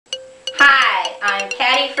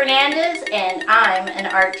Patty Fernandez and I'm an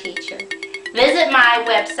art teacher. Visit my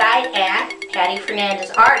website at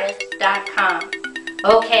pattyfernandezartist.com.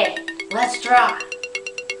 Okay, let's draw.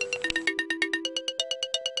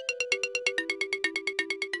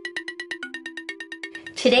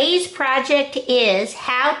 Today's project is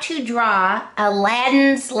how to draw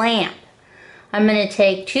Aladdin's lamp. I'm going to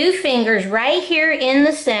take two fingers right here in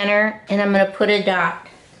the center and I'm going to put a dot.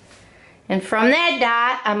 And from that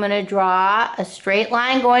dot, I'm going to draw a straight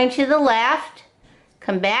line going to the left,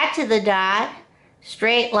 come back to the dot,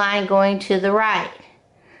 straight line going to the right.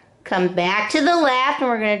 Come back to the left and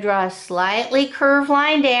we're going to draw a slightly curved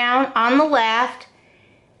line down on the left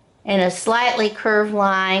and a slightly curved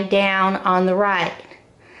line down on the right.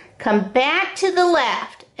 Come back to the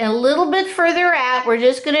left and a little bit further out, we're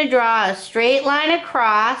just going to draw a straight line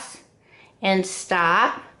across and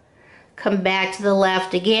stop. Come back to the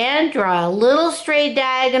left again, draw a little straight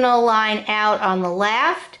diagonal line out on the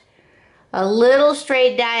left, a little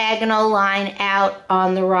straight diagonal line out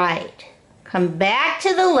on the right. Come back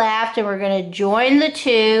to the left and we're going to join the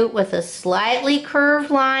two with a slightly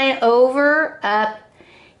curved line over, up,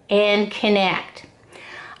 and connect.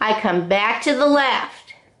 I come back to the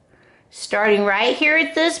left. Starting right here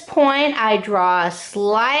at this point, I draw a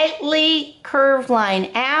slightly curved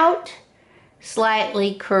line out,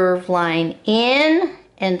 slightly curved line in,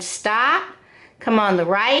 and stop. Come on the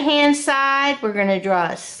right hand side, we're going to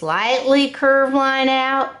draw a slightly curved line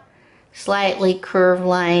out, slightly curved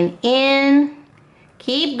line in,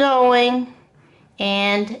 keep going,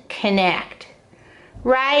 and connect.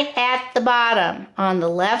 Right at the bottom, on the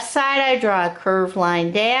left side I draw a curved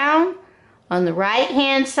line down, on the right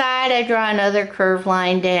hand side I draw another curved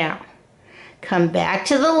line down. Come back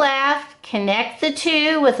to the left, connect the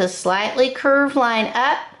two with a slightly curved line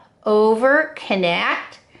up, over,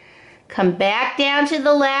 connect. Come back down to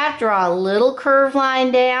the left, draw a little curved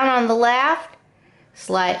line down on the left,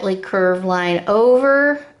 slightly curved line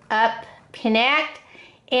over, up, connect.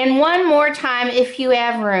 And one more time if you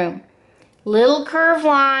have room. Little curved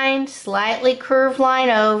line, slightly curved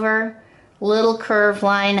line over, little curved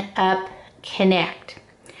line up, connect.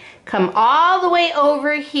 Come all the way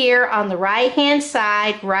over here on the right hand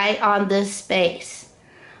side, right on this space.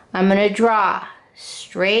 I'm going to draw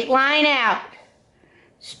straight line out,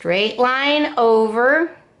 straight line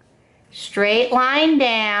over, straight line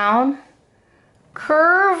down,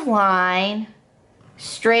 curved line,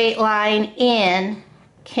 straight line in,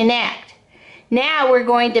 connect. Now we're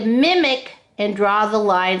going to mimic and draw the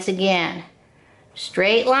lines again.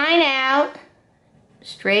 Straight line out,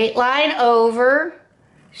 straight line over,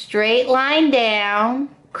 straight line down,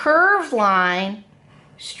 curved line,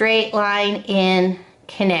 straight line in,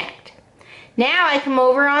 connect. Now I come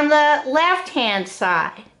over on the left hand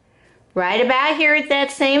side. Right about here at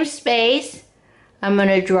that same space, I'm going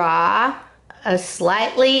to draw a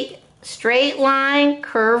slightly straight line,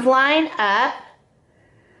 curved line up,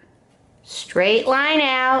 straight line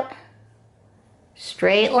out,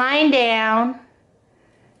 straight line down,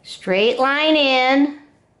 straight line in,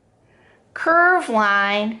 curved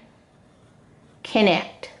line,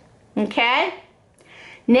 connect. Okay?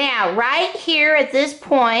 Now, right here at this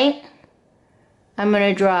point, I'm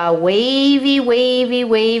going to draw a wavy, wavy,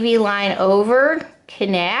 wavy line over,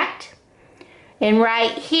 connect. And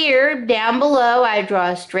right here, down below, I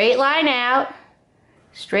draw a straight line out,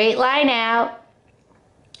 straight line out,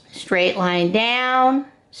 straight line down,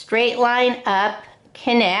 straight line up,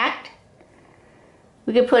 connect.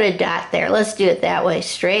 We could put a dot there. Let's do it that way.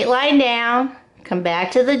 Straight line down, come back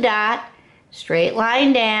to the dot, straight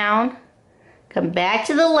line down, come back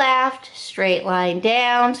to the left, straight line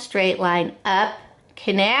down, straight line up,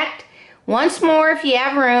 connect. Once more, if you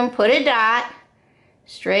have room, put a dot,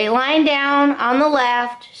 straight line down on the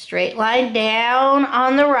left, straight line down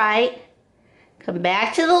on the right, come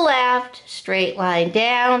back to the left, straight line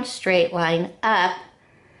down, straight line up,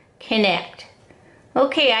 connect.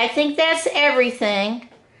 Okay, I think that's everything.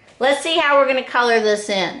 Let's see how we're going to color this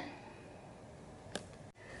in.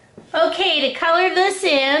 Okay, to color this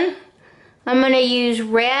in, I'm going to use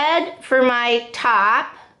red for my top,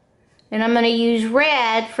 and I'm going to use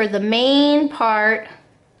red for the main part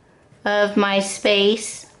of my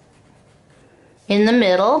space in the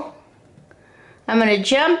middle. I'm going to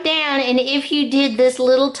jump down, and if you did this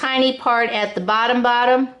little tiny part at the bottom,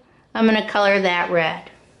 I'm going to color that red.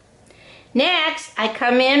 Next, I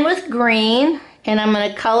come in with green, and I'm going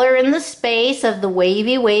to color in the space of the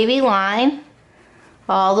wavy, wavy line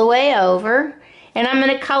all the way over. And I'm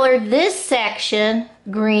going to color this section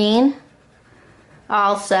green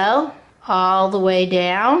also all the way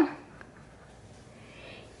down.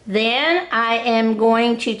 Then I am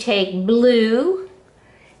going to take blue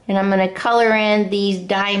And I'm going to color in these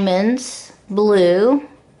diamonds blue.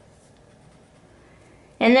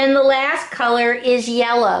 And then the last color is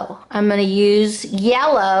yellow. I'm going to use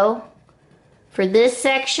yellow for this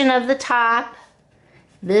section of the top,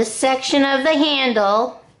 this section of the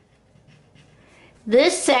handle,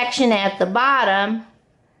 this section at the bottom,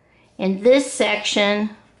 and this section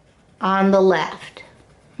on the left.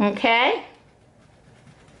 Okay?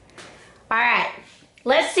 All right,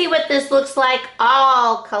 let's see what this looks like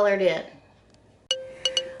all colored in.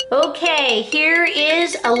 Okay, here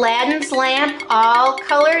is Aladdin's lamp all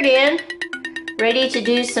colored in, ready to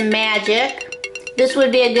do some magic. This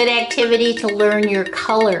would be a good activity to learn your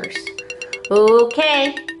colors.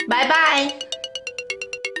 Okay, bye-bye.